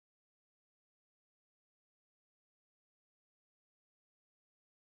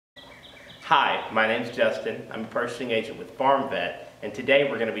Hi, my name is Justin. I'm a purchasing agent with FarmVet, and today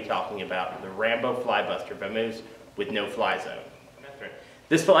we're going to be talking about the Rambo Flybuster Vamoose with no fly zone.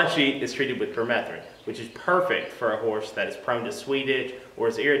 This fly sheet is treated with permethrin, which is perfect for a horse that is prone to sweet itch or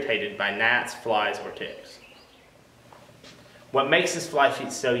is irritated by gnats, flies, or ticks. What makes this fly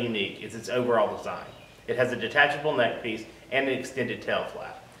sheet so unique is its overall design. It has a detachable neck piece and an extended tail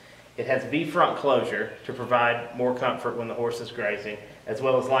flap. It has V-front closure to provide more comfort when the horse is grazing, as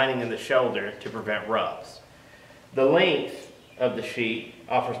well as lining in the shoulder to prevent rubs. The length of the sheet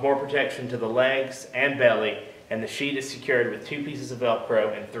offers more protection to the legs and belly, and the sheet is secured with 2 pieces of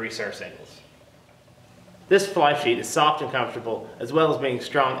Velcro and 3 surcingles. This fly sheet is soft and comfortable, as well as being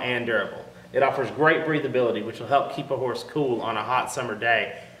strong and durable. It offers great breathability, which will help keep a horse cool on a hot summer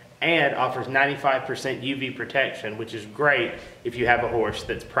day, and offers 95% UV protection, which is great if you have a horse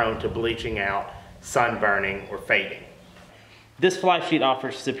that's prone to bleaching out, sunburning, or fading. This fly sheet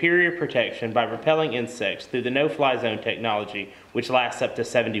offers superior protection by repelling insects through the no-fly zone technology, which lasts up to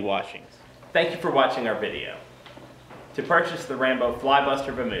 70 washings. Thank you for watching our video. To purchase the Rambo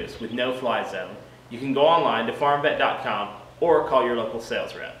Flybuster Vamoose with no fly zone, you can go online to farmvet.com or call your local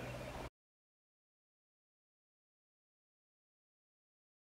sales rep.